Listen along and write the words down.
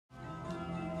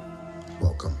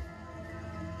Welcome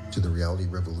to the Reality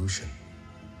Revolution.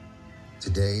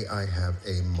 Today I have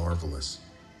a marvelous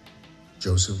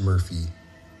Joseph Murphy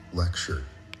lecture.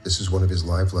 This is one of his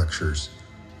live lectures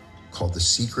called The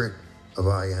Secret of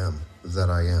I Am That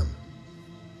I Am.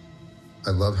 I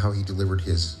love how he delivered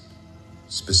his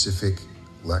specific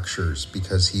lectures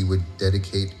because he would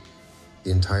dedicate the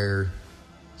entire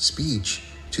speech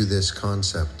to this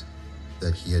concept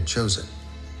that he had chosen.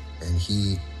 And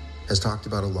he has talked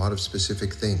about a lot of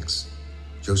specific things.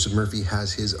 Joseph Murphy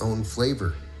has his own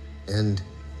flavor and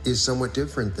is somewhat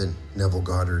different than Neville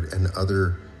Goddard and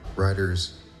other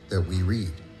writers that we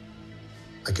read.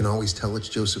 I can always tell it's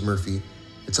Joseph Murphy.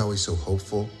 It's always so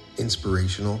hopeful,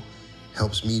 inspirational,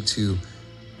 helps me to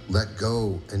let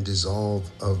go and dissolve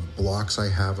of blocks I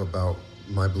have about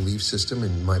my belief system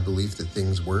and my belief that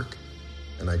things work,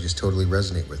 and I just totally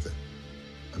resonate with it.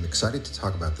 I'm excited to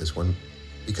talk about this one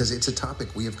because it's a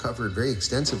topic we have covered very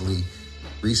extensively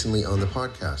recently on the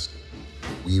podcast.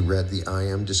 We read the I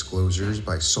Am Disclosures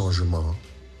by Saint-Germain,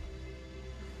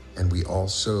 and we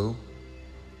also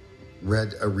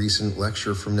read a recent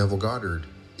lecture from Neville Goddard,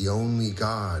 The Only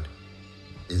God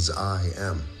is I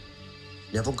Am.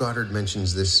 Neville Goddard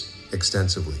mentions this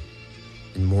extensively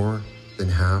in more than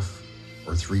half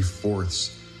or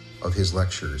 3/4 of his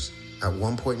lectures. At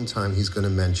one point in time, he's going to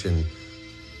mention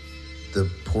the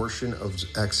portion of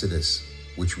Exodus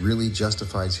which really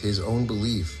justifies his own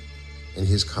belief in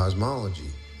his cosmology,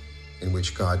 in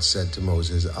which God said to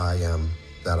Moses, I am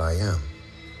that I am,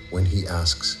 when he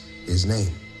asks his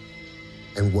name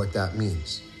and what that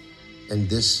means. And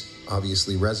this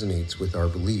obviously resonates with our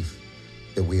belief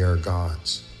that we are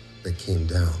gods that came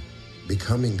down,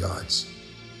 becoming gods.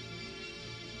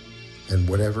 And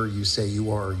whatever you say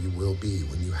you are, you will be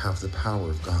when you have the power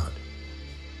of God.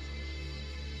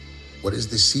 What is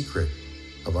the secret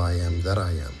of I am that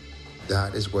I am?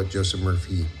 That is what Joseph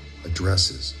Murphy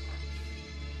addresses.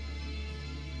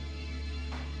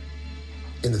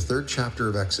 In the 3rd chapter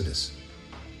of Exodus,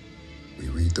 we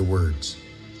read the words,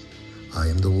 I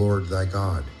am the Lord thy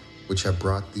God, which have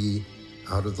brought thee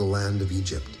out of the land of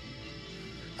Egypt,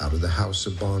 out of the house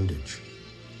of bondage.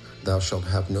 Thou shalt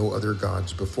have no other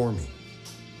gods before me.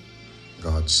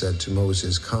 God said to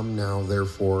Moses, Come now,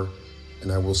 therefore,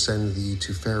 and I will send thee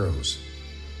to Pharaoh's,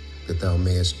 that thou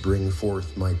mayest bring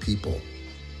forth my people,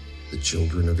 the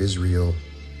children of Israel,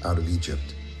 out of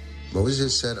Egypt.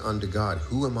 Moses said unto God,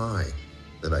 Who am I,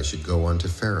 that I should go unto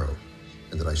Pharaoh,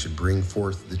 and that I should bring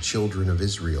forth the children of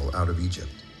Israel out of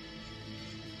Egypt?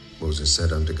 Moses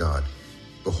said unto God,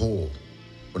 Behold,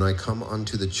 when I come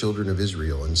unto the children of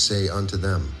Israel, and say unto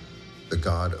them, The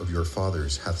God of your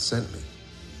fathers hath sent me,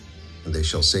 and they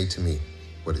shall say to me,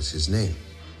 What is his name?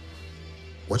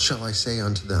 What shall I say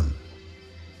unto them?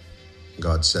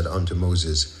 God said unto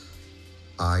Moses,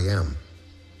 I am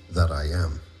that I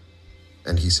am.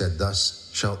 And he said, Thus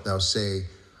shalt thou say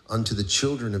unto the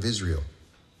children of Israel,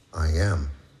 I am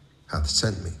hath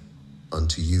sent me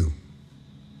unto you.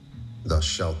 Thus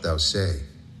shalt thou say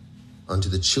unto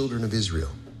the children of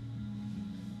Israel,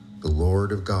 The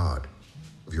Lord of God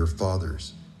of your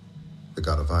fathers, the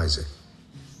God of Isaac,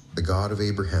 the God of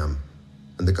Abraham,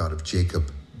 and the God of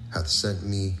Jacob, hath sent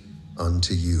me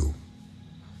unto you.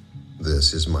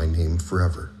 This is my name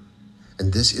forever,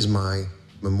 and this is my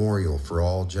memorial for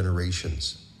all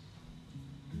generations.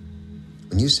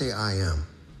 When you say I am,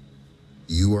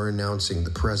 you are announcing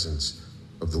the presence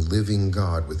of the living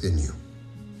God within you.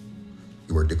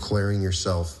 You are declaring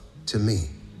yourself to me.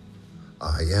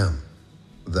 I am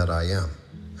that I am.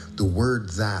 The word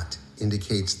that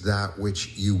indicates that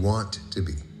which you want to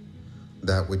be,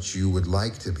 that which you would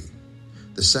like to be.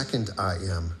 The second I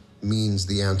am means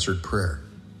the answered prayer,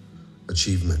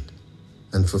 achievement,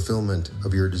 and fulfillment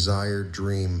of your desired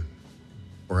dream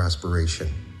or aspiration.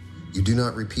 You do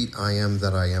not repeat I am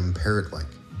that I am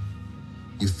parrot-like.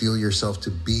 You feel yourself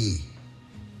to be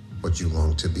what you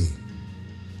long to be.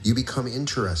 You become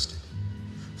interested,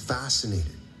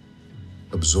 fascinated,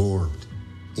 absorbed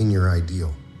in your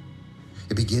ideal.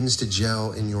 It begins to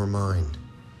gel in your mind,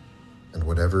 and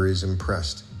whatever is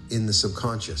impressed in the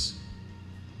subconscious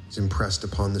is impressed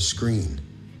upon the screen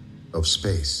of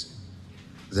space.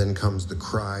 Then comes the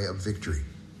cry of victory,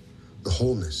 the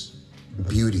wholeness,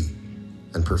 beauty,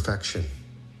 and perfection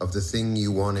of the thing you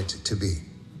want it to be.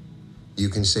 You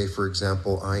can say, for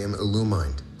example, I am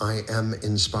illumined, I am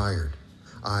inspired,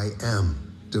 I am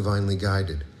divinely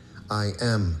guided, I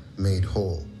am made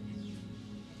whole.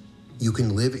 You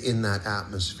can live in that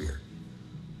atmosphere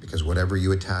because whatever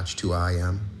you attach to I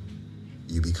am,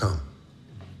 you become.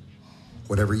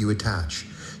 Whatever you attach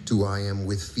to I am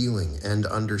with feeling and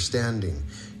understanding,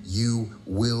 you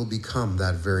will become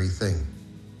that very thing.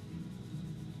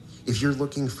 If you're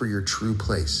looking for your true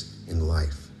place in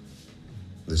life,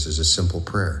 this is a simple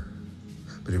prayer,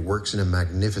 but it works in a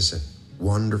magnificent,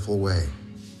 wonderful way.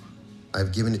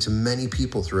 I've given it to many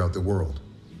people throughout the world.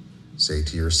 Say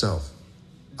to yourself,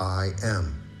 I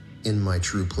am in my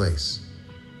true place.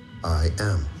 I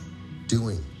am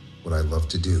doing what I love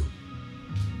to do.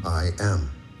 I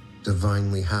am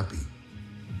divinely happy.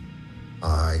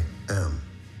 I am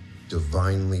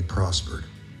divinely prospered.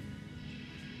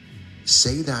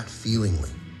 Say that feelingly,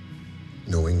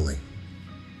 knowingly,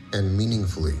 and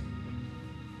meaningfully,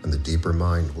 and the deeper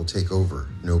mind will take over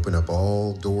and open up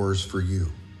all doors for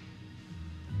you.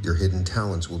 Your hidden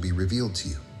talents will be revealed to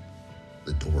you.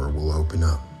 The door will open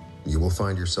up. You will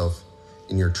find yourself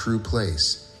in your true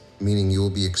place, meaning you will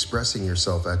be expressing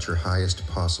yourself at your highest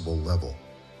possible level.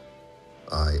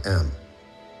 I am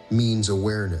means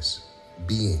awareness,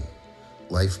 being,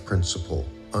 life principle,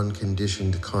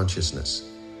 unconditioned consciousness.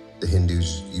 The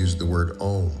Hindus use the word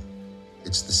Om.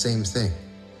 It's the same thing.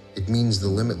 It means the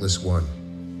limitless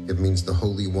one. It means the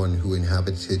Holy One who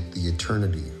inhabited the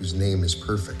eternity, whose name is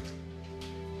perfect.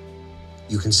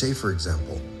 You can say, for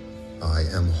example, I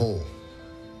am whole.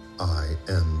 I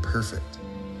am perfect.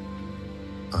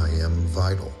 I am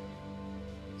vital.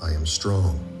 I am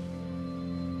strong.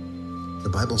 The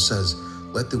Bible says,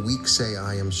 let the weak say,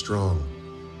 I am strong.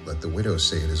 Let the widow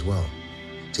say it as well.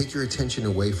 Take your attention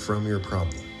away from your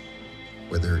problem,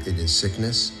 whether it is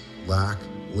sickness, lack,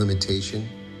 limitation,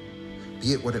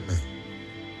 be it what it may.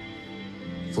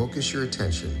 Focus your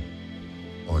attention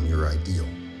on your ideal,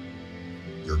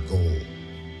 your goal,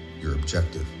 your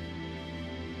objective.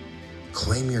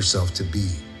 Claim yourself to be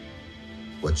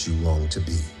what you long to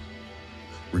be.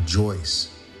 Rejoice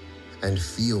and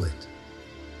feel it.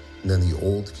 And then the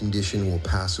old condition will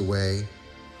pass away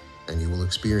and you will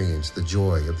experience the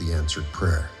joy of the answered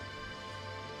prayer.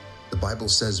 The Bible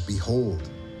says, behold,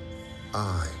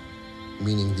 I,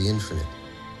 meaning the infinite,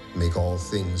 make all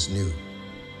things new.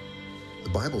 The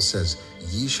Bible says,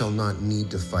 ye shall not need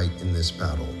to fight in this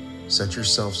battle. Set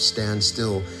yourself, stand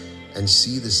still, and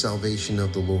see the salvation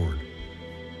of the Lord.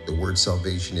 The word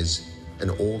salvation is an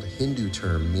old Hindu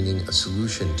term meaning a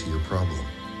solution to your problem.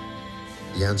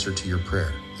 The answer to your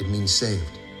prayer, it means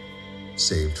saved.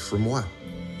 Saved from what?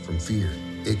 From fear,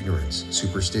 ignorance,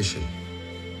 superstition.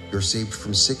 You're saved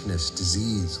from sickness,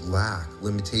 disease, lack,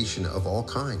 limitation of all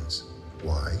kinds.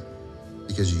 Why?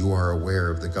 Because you are aware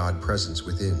of the God presence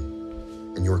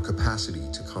within and your capacity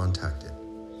to contact it.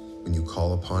 When you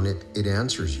call upon it, it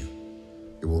answers you.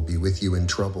 It will be with you in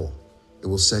trouble. It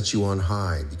will set you on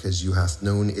high because you hath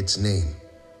known its name.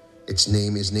 Its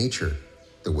name is nature,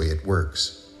 the way it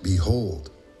works.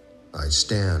 Behold, I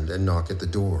stand and knock at the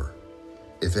door.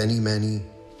 If many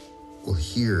will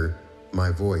hear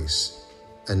my voice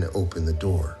and open the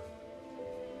door,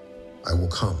 I will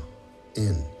come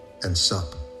in and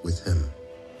sup with him,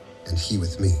 and he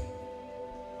with me.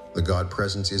 The God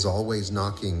presence is always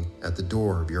knocking at the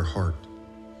door of your heart.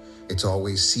 It's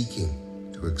always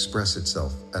seeking to express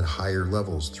itself at higher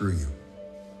levels through you.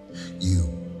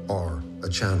 You are a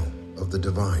channel of the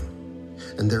divine,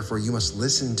 and therefore you must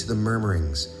listen to the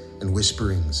murmurings and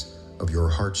whisperings of your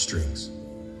heartstrings,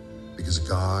 because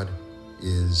God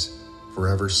is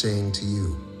forever saying to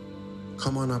you,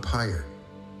 come on up higher.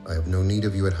 I have no need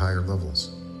of you at higher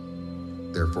levels.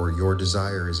 Therefore, your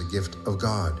desire is a gift of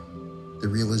God. The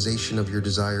realization of your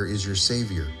desire is your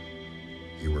Savior.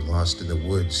 If you were lost in the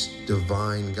woods,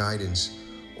 divine guidance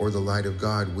or the light of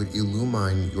God would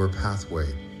illumine your pathway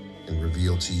and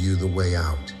reveal to you the way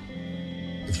out.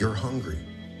 If you're hungry,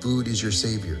 food is your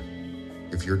Savior.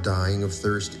 If you're dying of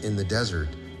thirst in the desert,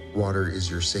 water is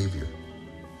your Savior.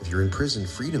 If you're in prison,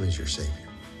 freedom is your Savior.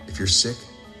 If you're sick,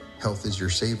 health is your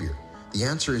Savior. The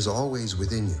answer is always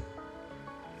within you,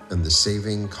 and the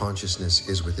saving consciousness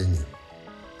is within you,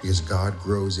 because God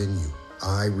grows in you.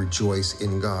 I rejoice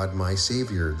in God, my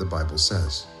Savior, the Bible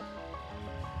says.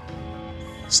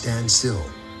 Stand still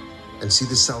and see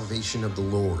the salvation of the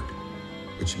Lord,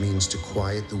 which means to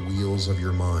quiet the wheels of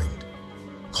your mind.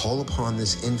 Call upon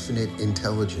this infinite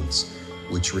intelligence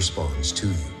which responds to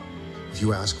you. If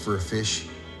you ask for a fish,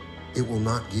 it will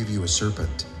not give you a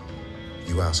serpent. If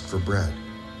you ask for bread,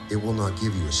 it will not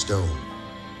give you a stone.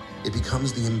 It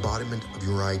becomes the embodiment of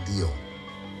your ideal.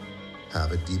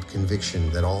 Have a deep conviction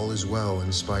that all is well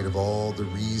in spite of all the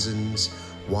reasons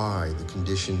why the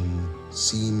condition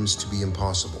seems to be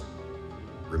impossible.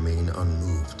 Remain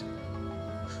unmoved.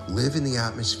 Live in the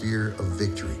atmosphere of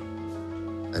victory,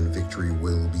 and victory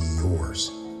will be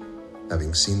yours.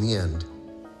 Having seen the end,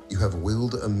 you have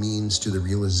willed a means to the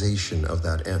realization of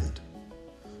that end.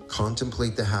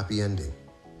 Contemplate the happy ending.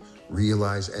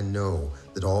 Realize and know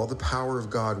that all the power of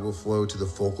God will flow to the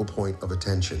focal point of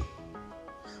attention.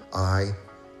 I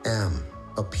am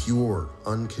a pure,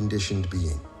 unconditioned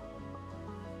being.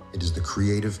 It is the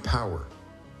creative power.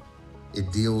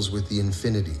 It deals with the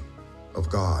infinity of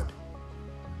God.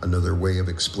 Another way of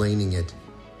explaining it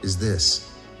is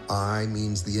this. I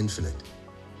means the infinite.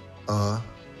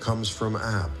 Comes from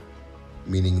Ab,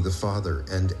 meaning the Father,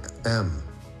 and M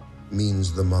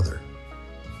means the Mother.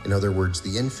 In other words,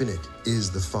 the infinite is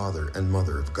the Father and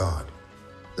Mother of God,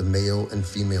 the male and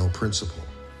female principle.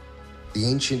 The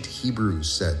ancient Hebrews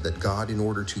said that God, in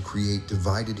order to create,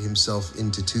 divided himself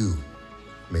into two,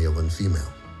 male and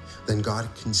female. Then God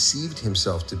conceived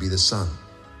himself to be the sun,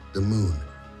 the moon,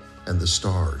 and the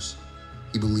stars.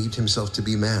 He believed himself to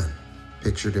be man,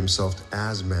 pictured himself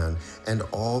as man, and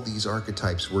all these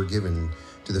archetypes were given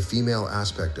to the female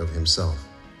aspect of himself.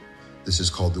 This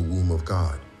is called the womb of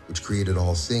God, which created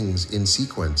all things in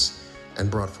sequence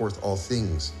and brought forth all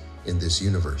things in this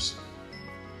universe.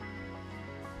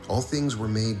 All things were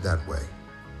made that way,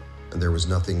 and there was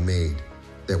nothing made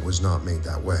that was not made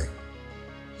that way.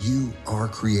 You are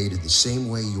created the same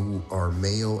way you are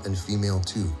male and female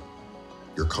too.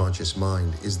 Your conscious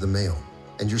mind is the male,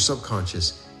 and your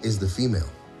subconscious is the female.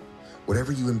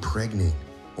 Whatever you impregnate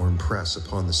or impress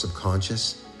upon the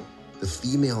subconscious, the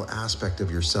female aspect of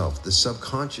yourself, the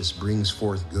subconscious brings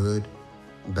forth good,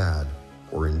 bad,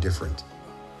 or indifferent.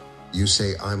 You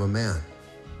say, I'm a man.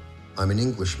 I'm an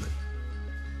Englishman.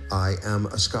 I am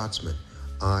a Scotsman.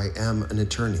 I am an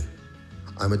attorney.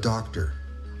 I'm a doctor.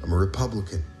 I'm a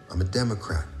Republican. I'm a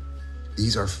Democrat.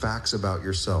 These are facts about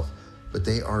yourself, but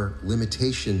they are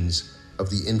limitations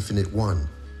of the infinite one,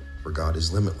 for God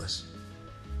is limitless.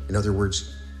 In other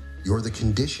words, you're the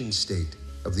conditioned state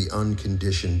of the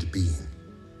unconditioned being.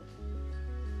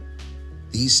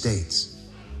 These states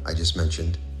I just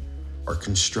mentioned are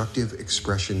constructive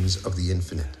expressions of the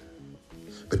infinite.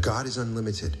 But God is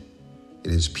unlimited.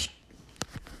 It is pure.